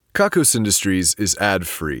Kakos Industries is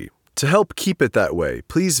ad-free. To help keep it that way,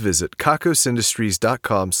 please visit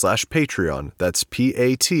kakosindustries.com/Patreon, that's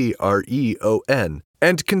Patreon,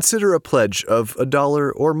 and consider a pledge of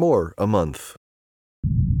 $1 or more a month.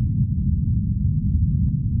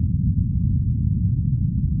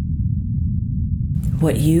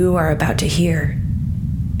 What you are about to hear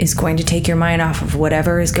is going to take your mind off of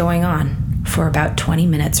whatever is going on for about 20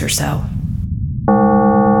 minutes or so.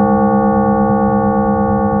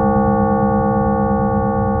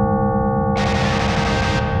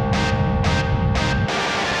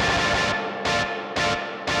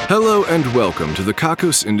 Hello and welcome to the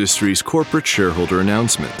Kakos Industries corporate shareholder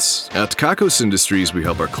announcements. At Kakos Industries, we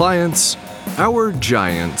help our clients, our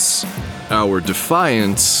giants, our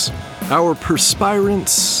defiants, our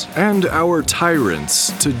perspirants, and our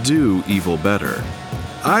tyrants to do evil better.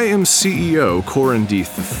 I am CEO Corin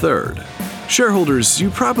Deeth III. Shareholders, you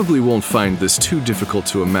probably won't find this too difficult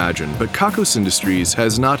to imagine, but Kakos Industries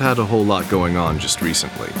has not had a whole lot going on just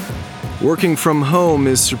recently. Working from home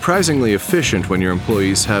is surprisingly efficient when your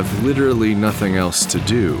employees have literally nothing else to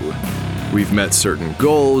do. We've met certain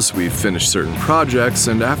goals, we've finished certain projects,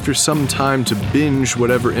 and after some time to binge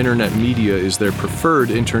whatever internet media is their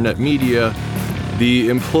preferred internet media, the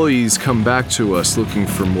employees come back to us looking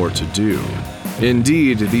for more to do.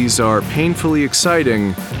 Indeed, these are painfully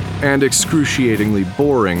exciting and excruciatingly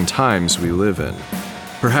boring times we live in.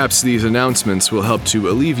 Perhaps these announcements will help to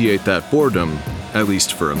alleviate that boredom, at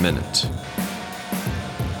least for a minute.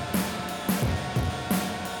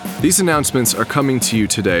 These announcements are coming to you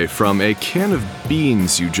today from a can of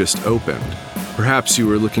beans you just opened. Perhaps you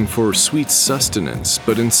were looking for sweet sustenance,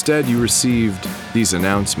 but instead you received these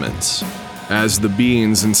announcements. As the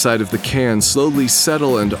beans inside of the can slowly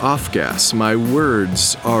settle and off-gas, my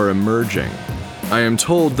words are emerging. I am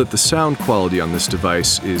told that the sound quality on this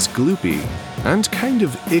device is gloopy and kind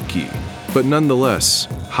of icky, but nonetheless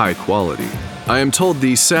high quality. I am told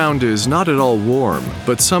the sound is not at all warm,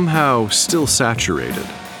 but somehow still saturated.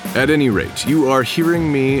 At any rate, you are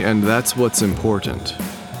hearing me, and that's what's important.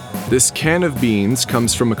 This can of beans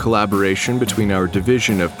comes from a collaboration between our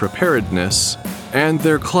division of preparedness and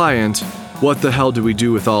their client, What the Hell Do We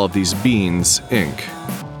Do With All of These Beans, Inc.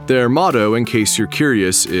 Their motto, in case you're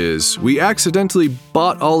curious, is, "We accidentally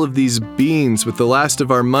bought all of these beans with the last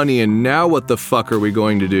of our money, and now what the fuck are we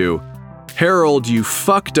going to do? Harold, you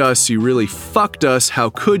fucked us, you really fucked us, how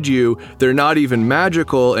could you? They're not even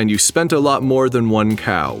magical, and you spent a lot more than one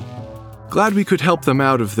cow." Glad we could help them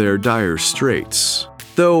out of their dire straits,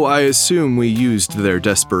 though I assume we used their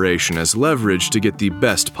desperation as leverage to get the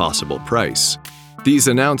best possible price. These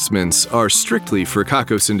announcements are strictly for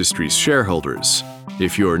Kakos Industries shareholders.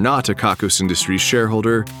 If you're not a Kakos Industries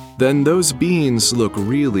shareholder, then those beans look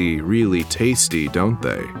really, really tasty, don't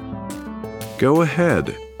they? Go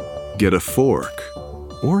ahead. Get a fork,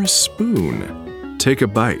 or a spoon. Take a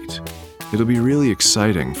bite. It'll be really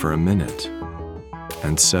exciting for a minute.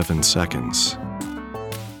 And 7 seconds.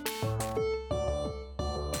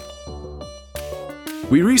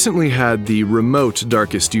 We recently had the Remote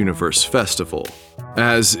Darkest Universe Festival.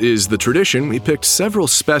 As is the tradition, we picked several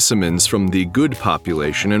specimens from the good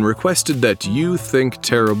population and requested that you think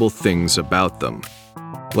terrible things about them.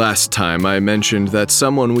 Last time I mentioned that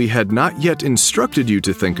someone we had not yet instructed you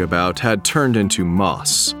to think about had turned into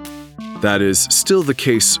moss. That is still the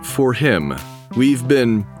case for him. We've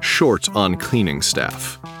been short on cleaning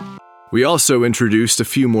staff. We also introduced a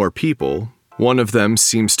few more people. One of them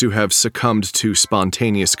seems to have succumbed to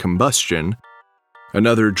spontaneous combustion,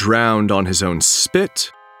 another drowned on his own spit,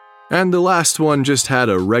 and the last one just had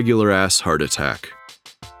a regular-ass heart attack.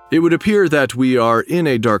 It would appear that we are in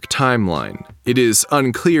a dark timeline. It is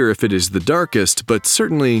unclear if it is the darkest, but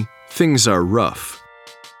certainly things are rough.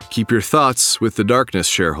 Keep your thoughts with the darkness,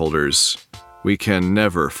 shareholders. We can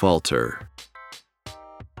never falter.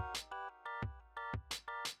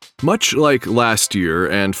 Much like last year,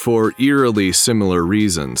 and for eerily similar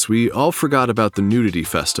reasons, we all forgot about the nudity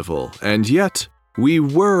festival, and yet we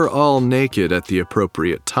were all naked at the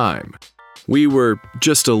appropriate time. We were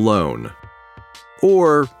just alone.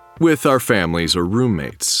 Or with our families or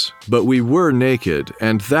roommates, but we were naked,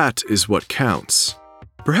 and that is what counts.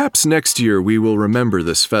 Perhaps next year we will remember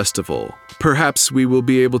this festival. Perhaps we will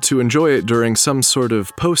be able to enjoy it during some sort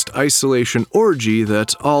of post-isolation orgy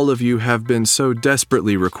that all of you have been so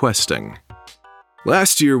desperately requesting.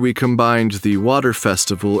 Last year we combined the Water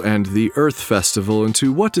Festival and the Earth Festival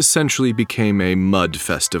into what essentially became a Mud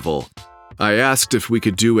Festival. I asked if we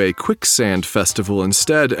could do a Quicksand Festival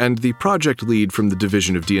instead, and the project lead from the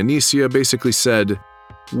Division of Dionysia basically said,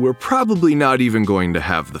 "We're probably not even going to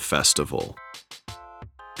have the festival."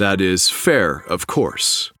 That is fair, of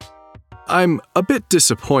course. I'm a bit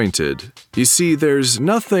disappointed. You see, there's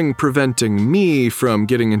nothing preventing me from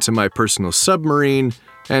getting into my personal submarine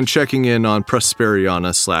and checking in on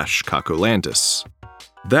Prosperiana/Cacolandis.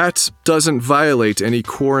 That doesn't violate any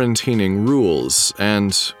quarantining rules,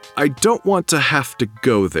 and I don't want to have to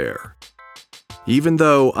go there. Even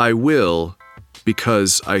though I will,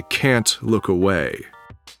 because I can't look away.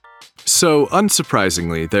 So,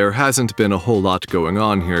 unsurprisingly, there hasn't been a whole lot going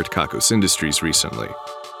on here at Kakos Industries recently.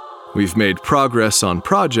 We've made progress on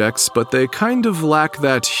projects, but they kind of lack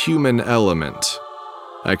that human element.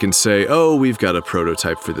 I can say, oh, we've got a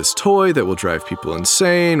prototype for this toy that will drive people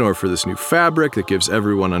insane, or for this new fabric that gives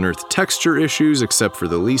everyone on Earth texture issues except for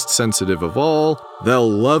the least sensitive of all. They'll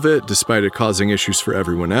love it despite it causing issues for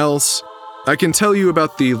everyone else. I can tell you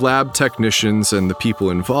about the lab technicians and the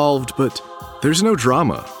people involved, but there's no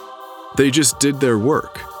drama. They just did their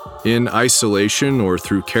work, in isolation or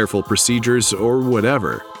through careful procedures or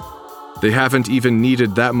whatever. They haven't even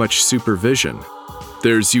needed that much supervision.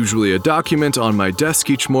 There's usually a document on my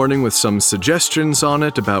desk each morning with some suggestions on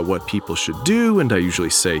it about what people should do, and I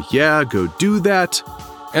usually say, yeah, go do that.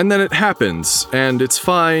 And then it happens, and it's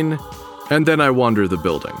fine, and then I wander the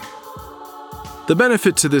building. The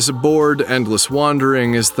benefit to this bored, endless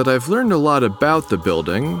wandering is that I've learned a lot about the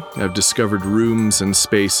building. I've discovered rooms and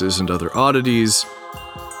spaces and other oddities.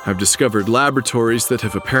 I've discovered laboratories that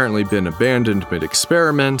have apparently been abandoned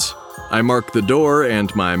mid-experiment. I mark the door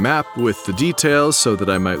and my map with the details so that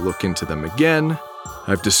I might look into them again.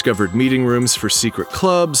 I've discovered meeting rooms for secret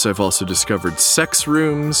clubs. I've also discovered sex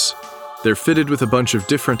rooms. They're fitted with a bunch of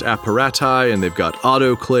different apparati, and they've got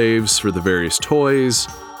autoclaves for the various toys.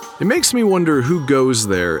 It makes me wonder who goes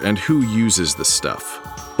there and who uses the stuff.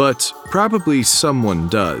 But probably someone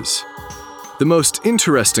does. The most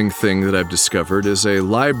interesting thing that I've discovered is a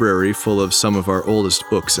library full of some of our oldest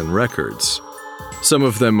books and records. Some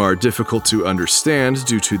of them are difficult to understand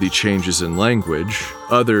due to the changes in language.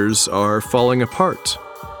 Others are falling apart.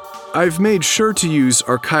 I've made sure to use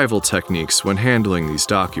archival techniques when handling these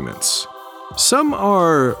documents. Some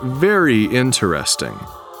are very interesting.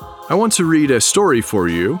 I want to read a story for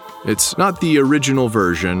you. It's not the original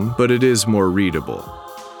version, but it is more readable.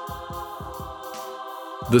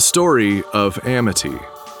 The story of Amity.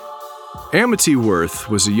 Amity Worth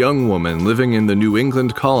was a young woman living in the New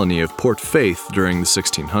England colony of Port Faith during the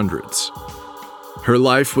 1600s. Her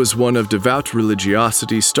life was one of devout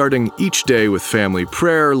religiosity, starting each day with family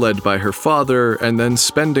prayer led by her father, and then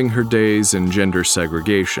spending her days in gender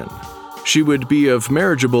segregation. She would be of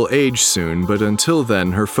marriageable age soon, but until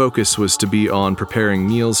then her focus was to be on preparing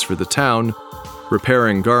meals for the town,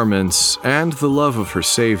 repairing garments, and the love of her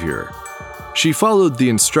Savior. She followed the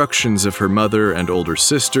instructions of her mother and older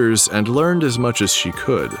sisters and learned as much as she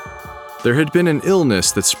could. There had been an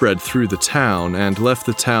illness that spread through the town and left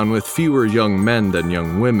the town with fewer young men than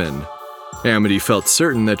young women. Amity felt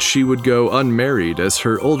certain that she would go unmarried as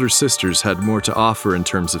her older sisters had more to offer in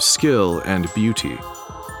terms of skill and beauty.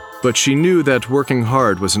 But she knew that working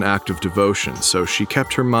hard was an act of devotion, so she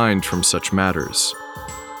kept her mind from such matters.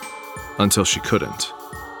 Until she couldn't.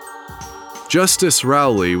 Justice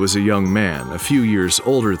Rowley was a young man, a few years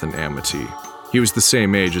older than Amity. He was the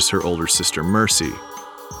same age as her older sister Mercy.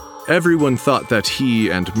 Everyone thought that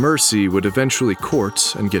he and Mercy would eventually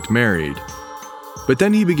court and get married. But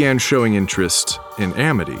then he began showing interest in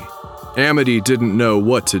Amity. Amity didn't know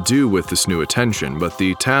what to do with this new attention, but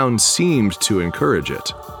the town seemed to encourage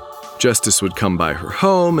it. Justice would come by her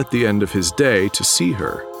home at the end of his day to see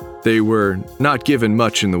her. They were not given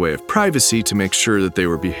much in the way of privacy to make sure that they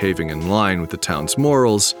were behaving in line with the town's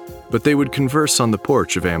morals, but they would converse on the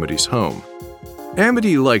porch of Amity's home.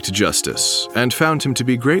 Amity liked Justice, and found him to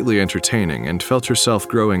be greatly entertaining and felt herself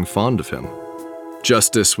growing fond of him.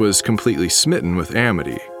 Justice was completely smitten with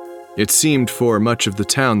Amity. It seemed for much of the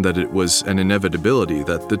town that it was an inevitability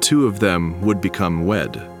that the two of them would become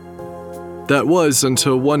wed. That was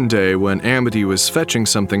until one day when Amity was fetching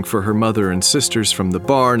something for her mother and sisters from the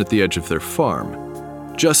barn at the edge of their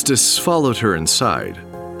farm. Justice followed her inside.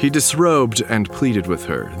 He disrobed and pleaded with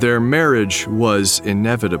her. Their marriage was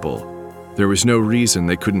inevitable. There was no reason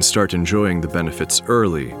they couldn't start enjoying the benefits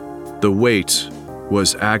early. The wait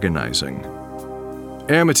was agonizing.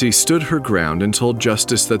 Amity stood her ground and told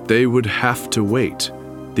Justice that they would have to wait.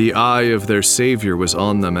 The eye of their savior was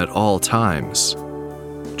on them at all times.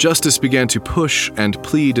 Justice began to push and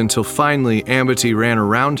plead until finally Amity ran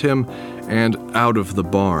around him and out of the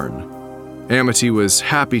barn. Amity was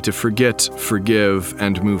happy to forget, forgive,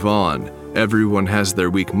 and move on. Everyone has their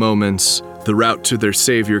weak moments. The route to their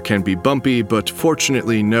savior can be bumpy, but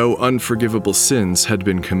fortunately no unforgivable sins had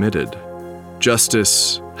been committed.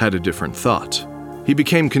 Justice had a different thought. He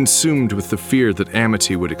became consumed with the fear that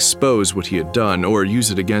Amity would expose what he had done or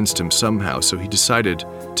use it against him somehow, so he decided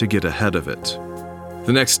to get ahead of it.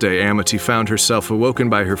 The next day, Amity found herself awoken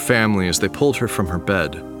by her family as they pulled her from her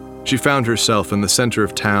bed. She found herself in the center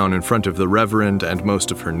of town in front of the Reverend and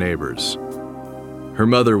most of her neighbors. Her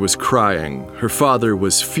mother was crying, her father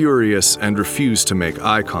was furious and refused to make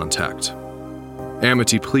eye contact.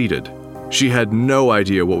 Amity pleaded. She had no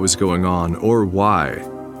idea what was going on or why.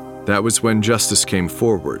 That was when Justice came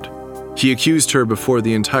forward. He accused her before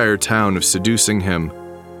the entire town of seducing him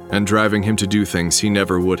and driving him to do things he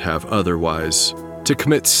never would have otherwise, to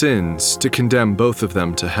commit sins, to condemn both of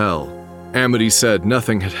them to hell. Amity said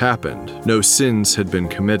nothing had happened, no sins had been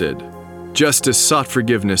committed. Justice sought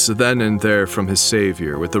forgiveness then and there from his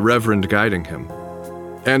Savior, with the Reverend guiding him.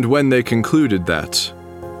 And when they concluded that,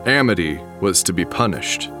 Amity was to be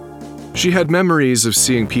punished. She had memories of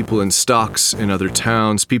seeing people in stocks in other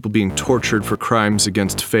towns, people being tortured for crimes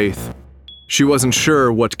against faith. She wasn't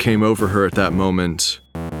sure what came over her at that moment,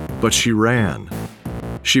 but she ran.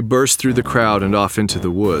 She burst through the crowd and off into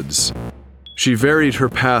the woods. She varied her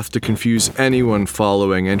path to confuse anyone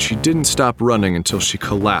following, and she didn't stop running until she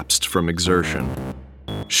collapsed from exertion.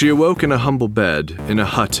 She awoke in a humble bed in a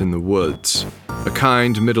hut in the woods. A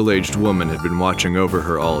kind, middle-aged woman had been watching over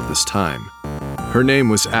her all of this time. Her name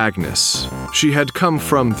was Agnes. She had come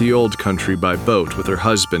from the old country by boat with her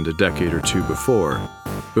husband a decade or two before.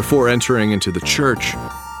 Before entering into the church,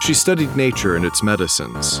 she studied nature and its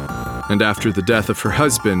medicines. And after the death of her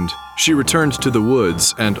husband, she returned to the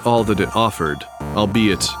woods and all that it offered,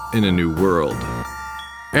 albeit in a new world.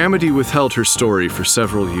 Amity withheld her story for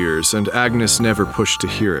several years, and Agnes never pushed to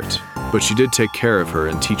hear it, but she did take care of her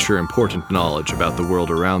and teach her important knowledge about the world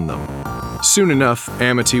around them. Soon enough,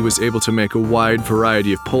 Amity was able to make a wide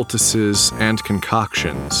variety of poultices and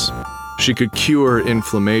concoctions. She could cure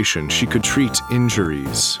inflammation, she could treat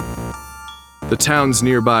injuries. The towns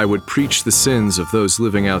nearby would preach the sins of those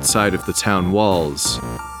living outside of the town walls,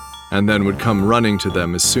 and then would come running to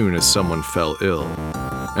them as soon as someone fell ill.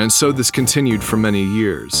 And so this continued for many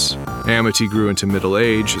years. Amity grew into middle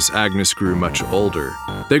age as Agnes grew much older.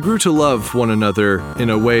 They grew to love one another in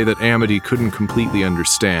a way that Amity couldn't completely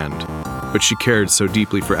understand, but she cared so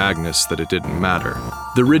deeply for Agnes that it didn't matter.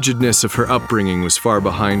 The rigidness of her upbringing was far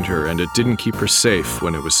behind her, and it didn't keep her safe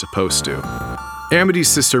when it was supposed to. Amity's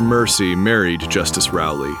sister Mercy married Justice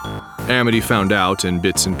Rowley. Amity found out in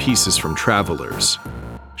bits and pieces from travelers.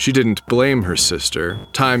 She didn't blame her sister.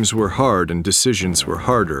 Times were hard and decisions were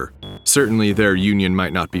harder. Certainly their union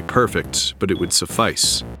might not be perfect, but it would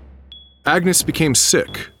suffice. Agnes became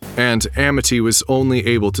sick, and Amity was only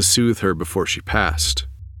able to soothe her before she passed.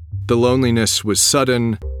 The loneliness was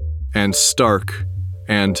sudden and stark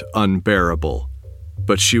and unbearable,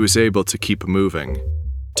 but she was able to keep moving.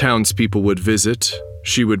 Townspeople would visit,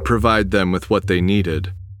 she would provide them with what they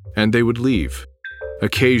needed, and they would leave.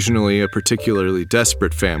 Occasionally, a particularly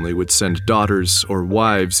desperate family would send daughters or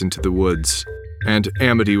wives into the woods, and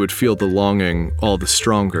Amity would feel the longing all the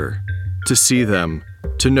stronger, to see them,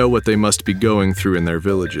 to know what they must be going through in their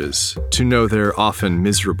villages, to know their often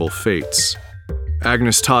miserable fates.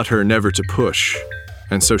 Agnes taught her never to push,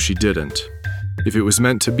 and so she didn't. If it was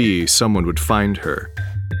meant to be, someone would find her.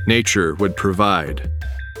 Nature would provide.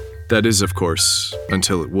 That is, of course,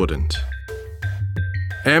 until it wouldn't.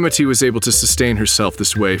 Amity was able to sustain herself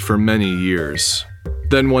this way for many years.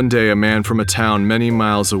 Then one day, a man from a town many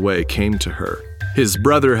miles away came to her. His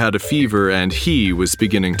brother had a fever, and he was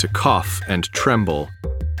beginning to cough and tremble.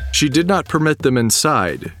 She did not permit them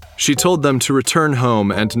inside. She told them to return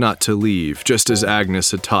home and not to leave, just as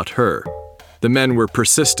Agnes had taught her. The men were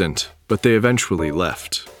persistent, but they eventually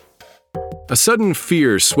left. A sudden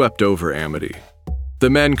fear swept over Amity. The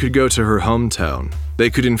men could go to her hometown. They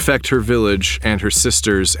could infect her village and her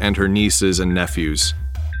sisters and her nieces and nephews.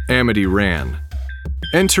 Amity ran.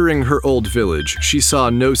 Entering her old village, she saw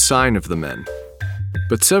no sign of the men.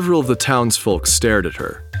 But several of the townsfolk stared at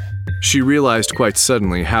her. She realized quite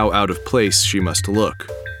suddenly how out of place she must look.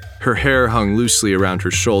 Her hair hung loosely around her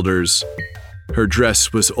shoulders. Her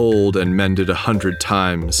dress was old and mended 100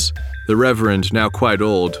 times. The Reverend, now quite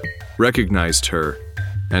old, recognized her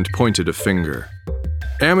and pointed a finger.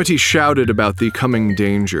 Amity shouted about the coming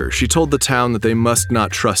danger. She told the town that they must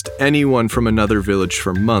not trust anyone from another village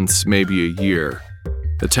for months, maybe a year.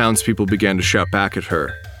 The townspeople began to shout back at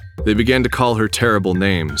her. They began to call her terrible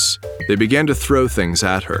names. They began to throw things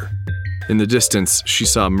at her. In the distance, she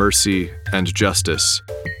saw Mercy and Justice.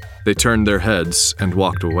 They turned their heads and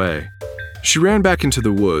walked away. She ran back into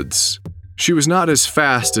the woods. She was not as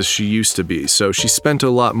fast as she used to be, so she spent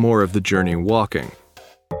a lot more of the journey walking.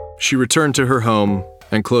 She returned to her home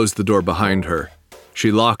and closed the door behind her.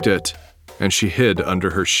 She locked it, and she hid under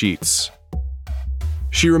her sheets.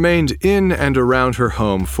 She remained in and around her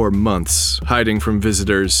home for months, hiding from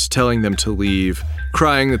visitors, telling them to leave,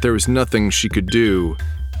 crying that there was nothing she could do,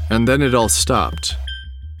 and then it all stopped.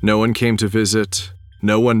 No one came to visit,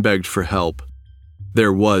 no one begged for help.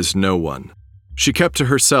 There was no one. She kept to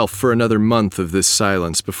herself for another month of this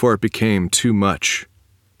silence before it became too much.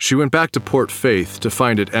 She went back to Port Faith to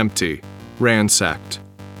find it empty, ransacked.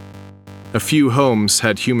 A few homes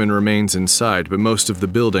had human remains inside, but most of the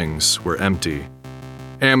buildings were empty.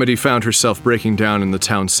 Amity found herself breaking down in the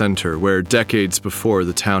town center, where decades before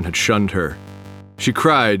the town had shunned her. She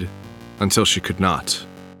cried until she could not.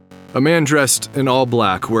 A man dressed in all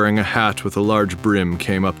black, wearing a hat with a large brim,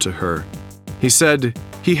 came up to her. He said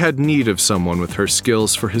he had need of someone with her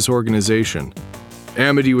skills for his organization.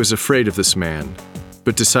 Amity was afraid of this man,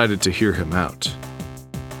 but decided to hear him out.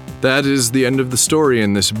 That is the end of the story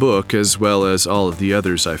in this book, as well as all of the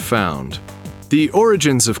others I found. The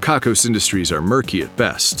origins of Kakos Industries are murky at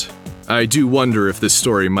best. I do wonder if this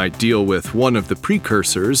story might deal with one of the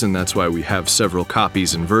precursors, and that's why we have several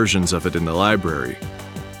copies and versions of it in the library.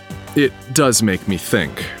 It does make me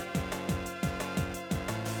think.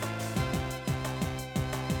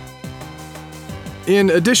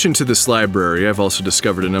 In addition to this library, I've also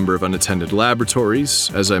discovered a number of unattended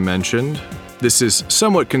laboratories, as I mentioned. This is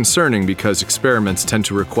somewhat concerning because experiments tend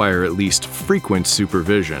to require at least frequent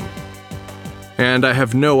supervision. And I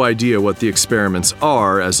have no idea what the experiments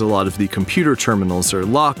are, as a lot of the computer terminals are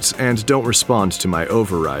locked and don't respond to my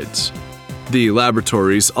overrides. The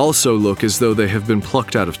laboratories also look as though they have been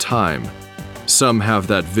plucked out of time. Some have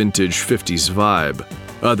that vintage 50s vibe,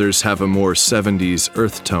 others have a more 70s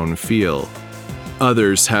earth tone feel.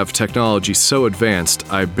 Others have technology so advanced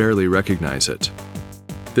I barely recognize it.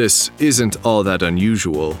 This isn't all that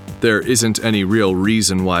unusual. There isn't any real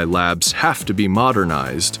reason why labs have to be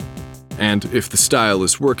modernized. And if the style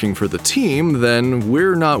is working for the team, then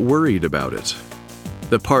we're not worried about it.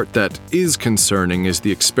 The part that is concerning is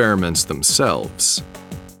the experiments themselves.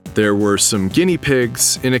 There were some guinea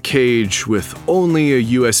pigs in a cage with only a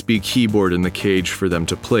USB keyboard in the cage for them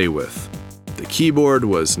to play with. The keyboard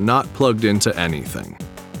was not plugged into anything.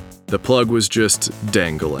 The plug was just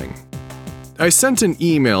dangling. I sent an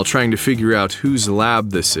email trying to figure out whose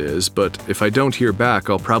lab this is, but if I don't hear back,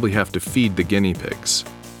 I'll probably have to feed the guinea pigs.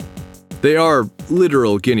 They are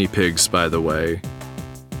literal guinea pigs, by the way,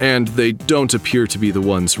 and they don't appear to be the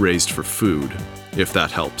ones raised for food, if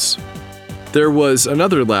that helps. There was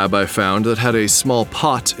another lab I found that had a small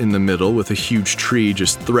pot in the middle with a huge tree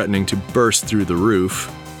just threatening to burst through the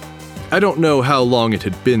roof. I don't know how long it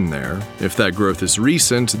had been there. If that growth is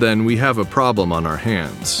recent, then we have a problem on our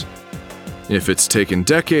hands. If it's taken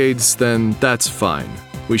decades, then that's fine.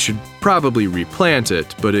 We should probably replant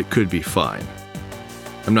it, but it could be fine.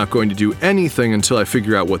 I'm not going to do anything until I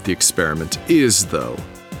figure out what the experiment is, though.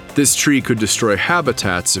 This tree could destroy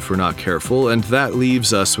habitats if we're not careful, and that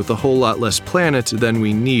leaves us with a whole lot less planet than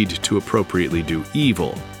we need to appropriately do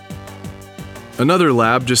evil. Another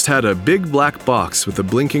lab just had a big black box with a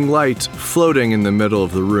blinking light floating in the middle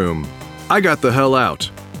of the room. I got the hell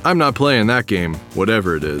out. I'm not playing that game,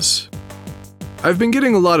 whatever it is. I've been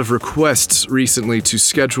getting a lot of requests recently to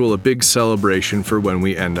schedule a big celebration for when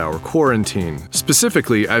we end our quarantine.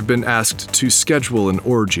 Specifically, I've been asked to schedule an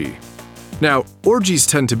orgy. Now, orgies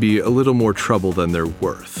tend to be a little more trouble than they're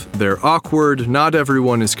worth. They're awkward, not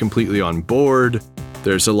everyone is completely on board,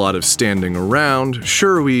 there's a lot of standing around.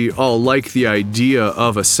 Sure, we all like the idea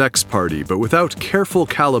of a sex party, but without careful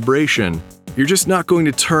calibration, you're just not going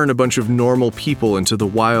to turn a bunch of normal people into the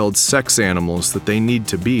wild sex animals that they need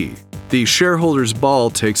to be. The shareholders' ball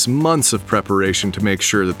takes months of preparation to make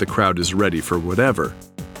sure that the crowd is ready for whatever.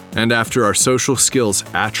 And after our social skills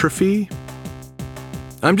atrophy,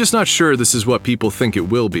 I'm just not sure this is what people think it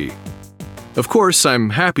will be. Of course, I'm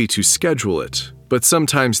happy to schedule it, but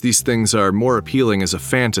sometimes these things are more appealing as a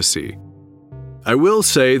fantasy. I will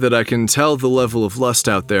say that I can tell the level of lust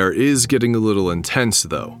out there is getting a little intense,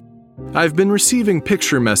 though. I've been receiving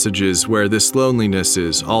picture messages where this loneliness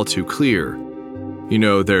is all too clear. You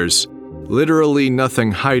know, there's literally nothing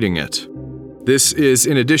hiding it. This is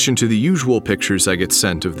in addition to the usual pictures I get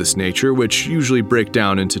sent of this nature, which usually break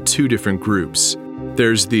down into two different groups.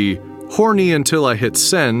 There's the horny until I hit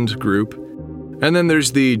send group, and then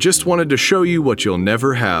there's the just wanted to show you what you'll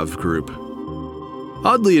never have group.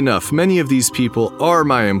 Oddly enough, many of these people are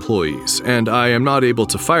my employees, and I am not able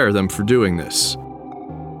to fire them for doing this.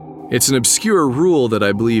 It's an obscure rule that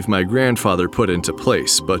I believe my grandfather put into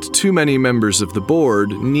place, but too many members of the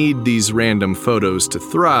board need these random photos to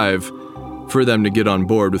thrive for them to get on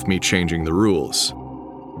board with me changing the rules.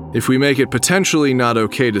 If we make it potentially not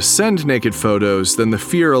okay to send naked photos, then the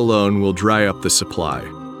fear alone will dry up the supply.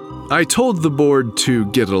 I told the board to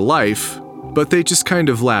get a life, but they just kind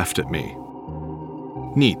of laughed at me.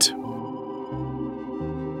 Neat.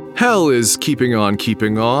 Hell is keeping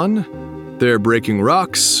on. They're breaking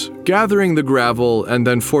rocks, gathering the gravel, and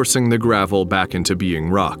then forcing the gravel back into being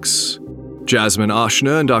rocks. Jasmine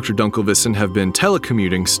Oshna and Dr. Dunkelvissen have been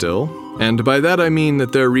telecommuting still, and by that I mean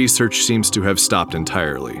that their research seems to have stopped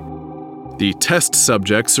entirely. The test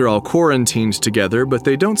subjects are all quarantined together, but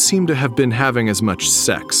they don't seem to have been having as much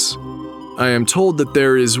sex. I am told that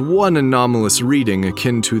there is one anomalous reading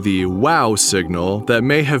akin to the wow signal that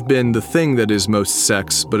may have been the thing that is most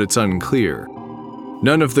sex, but it's unclear.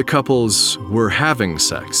 None of the couples were having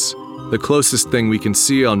sex. The closest thing we can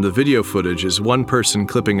see on the video footage is one person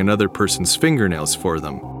clipping another person's fingernails for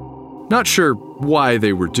them. Not sure why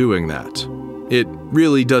they were doing that. It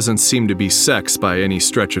really doesn't seem to be sex by any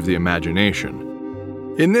stretch of the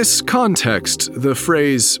imagination. In this context, the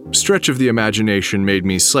phrase stretch of the imagination made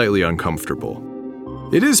me slightly uncomfortable.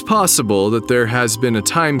 It is possible that there has been a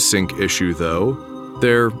time sink issue, though.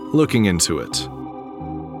 They're looking into it.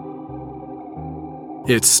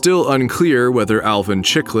 It's still unclear whether Alvin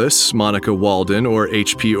Chiklis, Monica Walden, or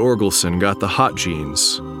H.P. Orgelson got the hot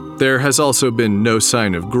genes. There has also been no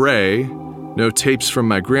sign of Gray, no tapes from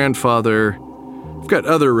my grandfather. I've got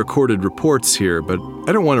other recorded reports here, but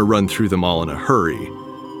I don't want to run through them all in a hurry.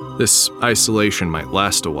 This isolation might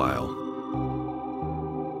last a while.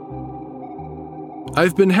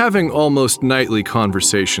 I've been having almost nightly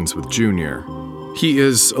conversations with Junior. He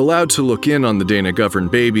is allowed to look in on the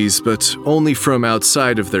Dana-governed babies, but only from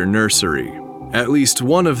outside of their nursery. At least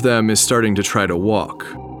one of them is starting to try to walk.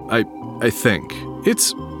 I think.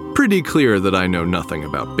 It's pretty clear that I know nothing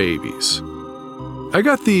about babies. I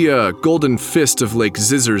got the golden fist of Lake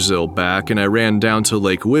Zizzerzill back, and I ran down to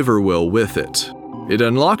Lake Wiverwill with it. It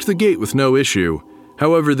unlocked the gate with no issue.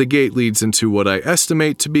 However, the gate leads into what I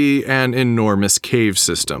estimate to be an enormous cave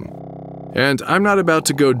system. And I'm not about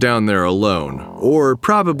to go down there alone, or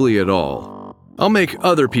probably at all. I'll make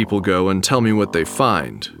other people go and tell me what they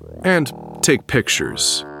find, and take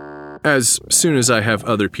pictures, as soon as I have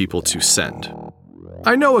other people to send.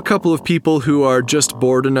 I know a couple of people who are just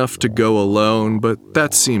bored enough to go alone, but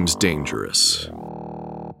that seems dangerous.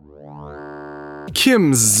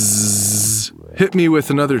 Kim's hit me with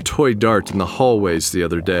another toy dart in the hallways the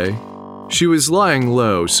other day. She was lying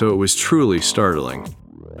low, so it was truly startling.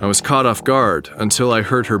 I was caught off guard until I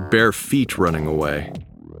heard her bare feet running away.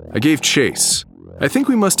 I gave chase. I think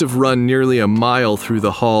we must have run nearly a mile through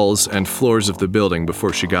the halls and floors of the building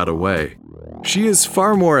before she got away. She is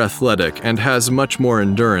far more athletic and has much more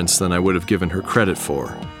endurance than I would have given her credit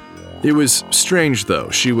for. It was strange, though.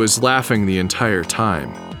 She was laughing the entire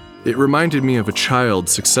time. It reminded me of a child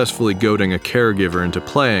successfully goading a caregiver into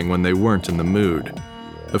playing when they weren't in the mood.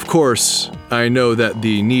 Of course, I know that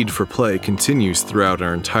the need for play continues throughout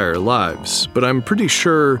our entire lives, but I'm pretty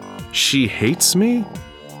sure she hates me?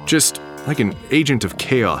 Just like an agent of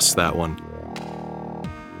chaos, that one.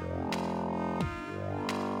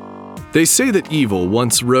 They say that evil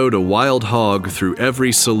once rode a wild hog through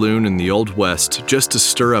every saloon in the Old West just to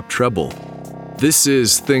stir up trouble. This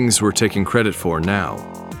is things we're taking credit for now.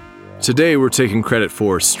 Today we're taking credit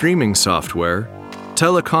for streaming software,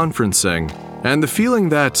 teleconferencing, and the feeling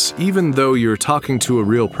that even though you're talking to a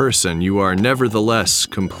real person, you are nevertheless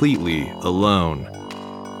completely alone.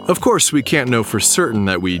 Of course, we can't know for certain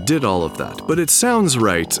that we did all of that, but it sounds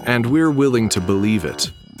right, and we're willing to believe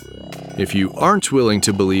it. If you aren't willing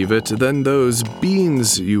to believe it, then those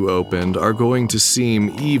beans you opened are going to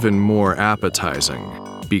seem even more appetizing.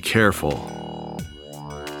 Be careful.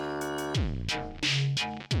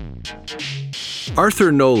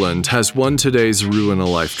 Arthur Noland has won today's Ruin a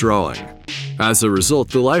Life drawing. As a result,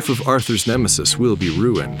 the life of Arthur's nemesis will be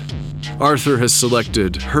ruined. Arthur has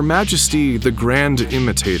selected Her Majesty the Grand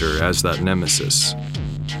Imitator as that nemesis.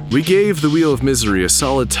 We gave the Wheel of Misery a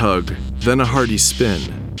solid tug, then a hearty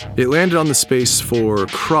spin. It landed on the space for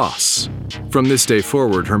Cross. From this day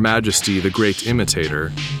forward, Her Majesty the Great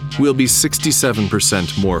Imitator will be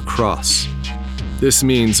 67% more cross. This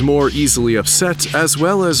means more easily upset, as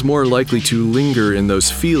well as more likely to linger in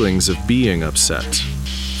those feelings of being upset.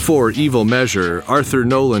 For evil measure, Arthur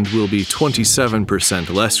Noland will be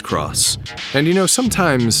 27% less cross. And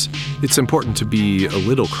sometimes it's important to be a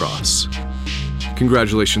little cross.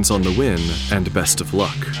 Congratulations on the win, and best of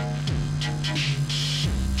luck.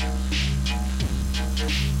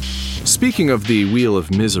 Speaking of the Wheel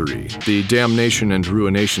of Misery, the Damnation and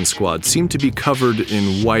Ruination Squad seem to be covered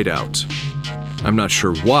in whiteout. I'm not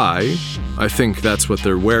sure why. I think that's what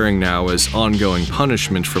they're wearing now as ongoing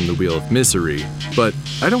punishment from the Wheel of Misery, but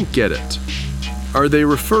I don't get it. Are they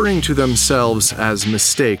referring to themselves as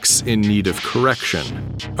mistakes in need of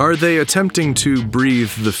correction? Are they attempting to breathe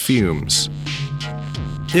the fumes?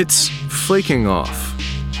 It's flaking off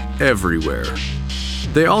everywhere.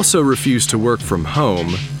 They also refuse to work from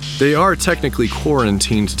home. They are technically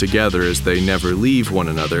quarantined together as they never leave one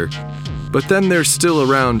another, but then they're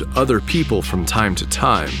still around other people from time to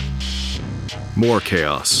time. More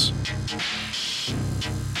chaos.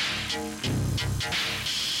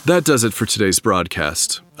 That does it for today's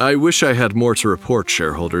broadcast. I wish I had more to report,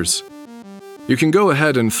 shareholders. You can go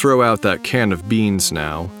ahead and throw out that can of beans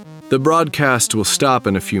now. The broadcast will stop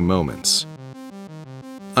in a few moments.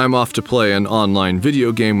 I'm off to play an online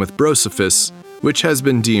video game with Brosophus, which has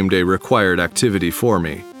been deemed a required activity for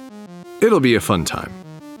me. It'll be a fun time.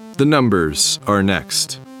 The numbers are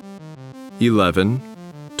next. 11,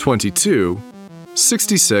 22,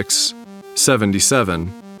 66,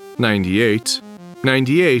 77, 98,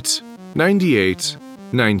 98, 98,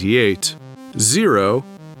 98, 0,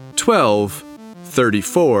 12,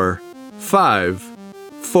 34, 5,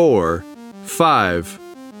 4, 5,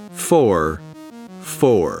 4,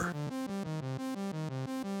 4.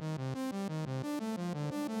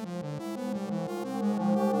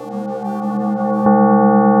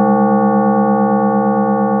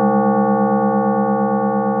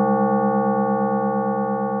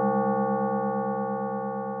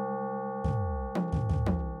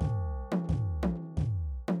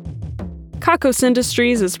 Kakos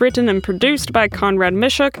Industries is written and produced by Conrad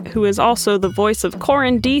Mishuk, who is also the voice of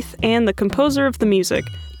Corin Deeth and the composer of the music.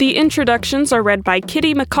 The introductions are read by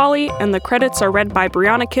Kitty McCauley, and the credits are read by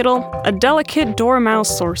Brianna Kittle, a delicate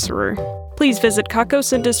Dormouse sorcerer. Please visit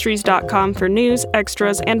kakosindustries.com for news,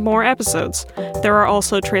 extras, and more episodes. There are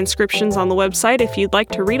also transcriptions on the website if you'd like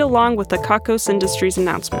to read along with the Kakos Industries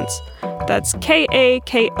announcements. That's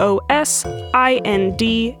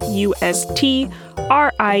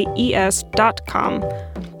KAKOSINDUSTRIES.com.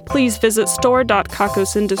 Please visit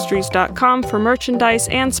store.kakosindustries.com for merchandise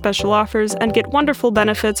and special offers, and get wonderful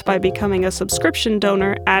benefits by becoming a subscription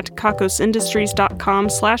donor at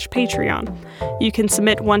kakosindustries.com/Patreon. You can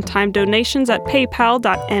submit one-time donations at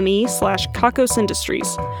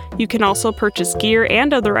paypal.me/kakosindustries. You can also purchase gear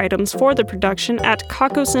and other items for the production at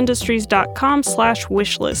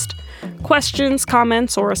kakosindustries.com/wishlist. Questions,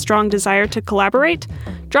 comments, or a strong desire to collaborate?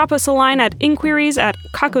 Drop us a line at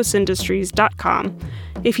inquiries@kakosindustries.com.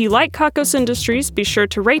 If you like Kakos Industries, be sure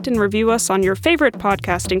to rate and review us on your favorite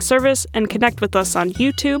podcasting service, and connect with us on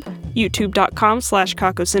YouTube,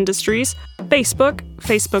 youtube.com/kakosindustries, Facebook,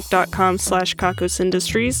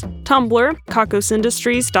 facebook.com/kakosindustries, Tumblr,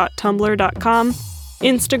 kakosindustries.tumblr.com,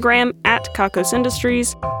 Instagram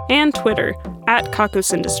 @kakosindustries, and Twitter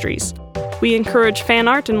 @kakosindustries. We encourage fan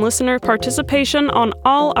art and listener participation on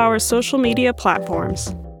all our social media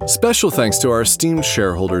platforms. Special thanks to our esteemed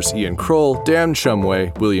shareholders Ian Kroll, Dan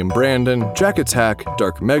Shumway, William Brandon, Jack Attack,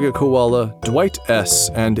 Dark Mega Koala, Dwight S.,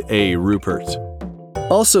 and A. Rupert.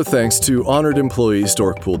 Also thanks to honored employees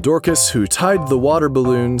Dorkpool Dorcas, who tied the water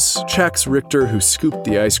balloons, Chax Richter, who scooped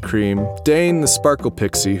the ice cream, Dane the Sparkle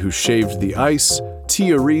Pixie, who shaved the ice,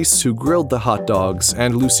 Tia Reese, who grilled the hot dogs,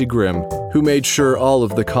 and Lucy Grimm, who made sure all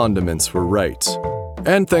of the condiments were right.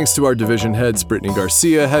 And thanks to our division heads, Brittany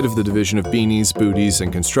Garcia, head of the division of beanies, booties,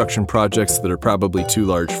 and construction projects that are probably too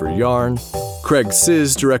large for yarn, Craig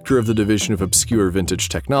Sizz, director of the division of obscure vintage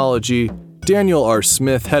technology, Daniel R.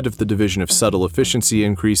 Smith, head of the division of subtle efficiency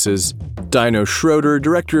increases, Dino Schroeder,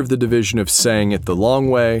 director of the division of saying it the long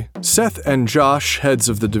way, Seth and Josh, heads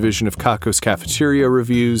of the division of Kakos Cafeteria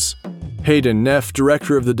reviews, Hayden Neff,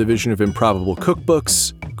 director of the division of improbable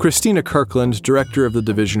cookbooks, Christina Kirkland, director of the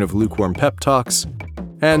division of lukewarm pep talks,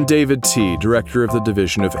 and David T., director of the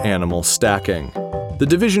division of animal stacking. The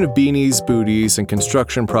division of beanies, booties, and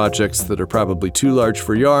construction projects that are probably too large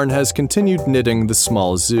for yarn has continued knitting the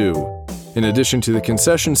small zoo. In addition to the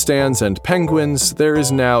concession stands and penguins, there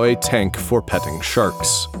is now a tank for petting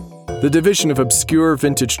sharks. The division of obscure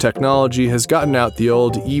vintage technology has gotten out the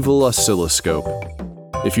old evil oscilloscope.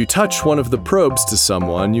 If you touch one of the probes to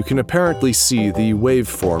someone, you can apparently see the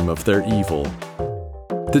waveform of their evil.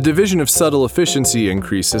 The division of subtle efficiency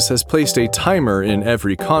increases has placed a timer in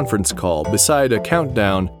every conference call beside a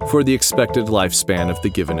countdown for the expected lifespan of the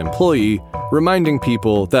given employee, reminding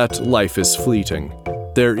people that life is fleeting.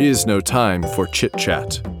 There is no time for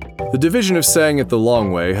chit-chat. The division of saying it the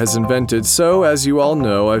long way has invented, so as you all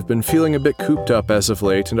know, I've been feeling a bit cooped up as of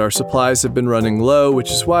late, and our supplies have been running low, which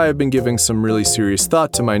is why I've been giving some really serious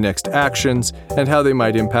thought to my next actions and how they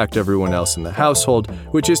might impact everyone else in the household,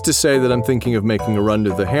 which is to say that I'm thinking of making a run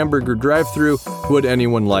to the hamburger drive-thru. Would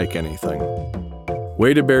anyone like anything?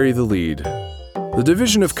 Way to bury the lead. The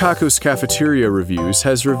division of Kako's Cafeteria Reviews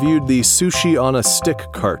has reviewed the Sushi on a Stick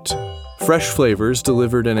cart. Fresh flavors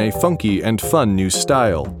delivered in a funky and fun new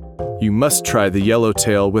style. You must try the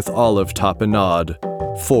yellowtail with olive tapenade.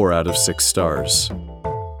 4 out of 6 stars.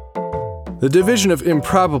 The division of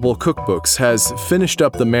Improbable Cookbooks has finished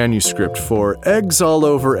up the manuscript for Eggs All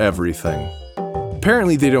Over Everything.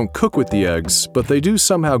 Apparently they don't cook with the eggs, but they do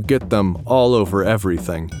somehow get them all over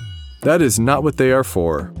everything. That is not what they are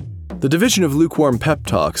for. The division of Lukewarm Pep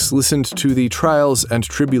Talks listened to the trials and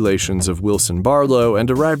tribulations of Wilson Barlow and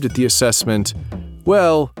arrived at the assessment,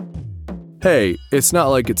 well, hey, it's not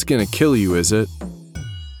like it's gonna kill you, is it?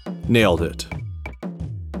 Nailed it.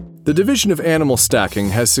 The division of Animal Stacking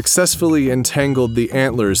has successfully entangled the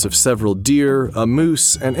antlers of several deer, a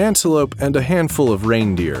moose, an antelope, and a handful of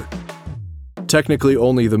reindeer. Technically,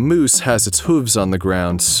 only the moose has its hooves on the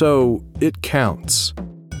ground, so it counts.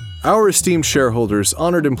 Our esteemed shareholders,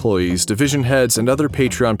 honored employees, division heads, and other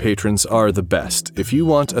Patreon patrons are the best. If you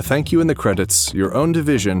want a thank you in the credits, your own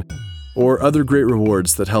division, or other great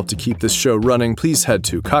rewards that help to keep this show running, please head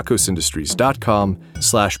to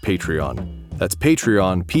kakosindustries.com/Patreon. That's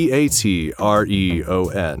Patreon, Patreon.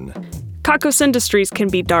 Kakos Industries can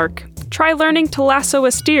be dark. Try learning to lasso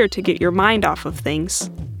a steer to get your mind off of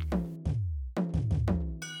things.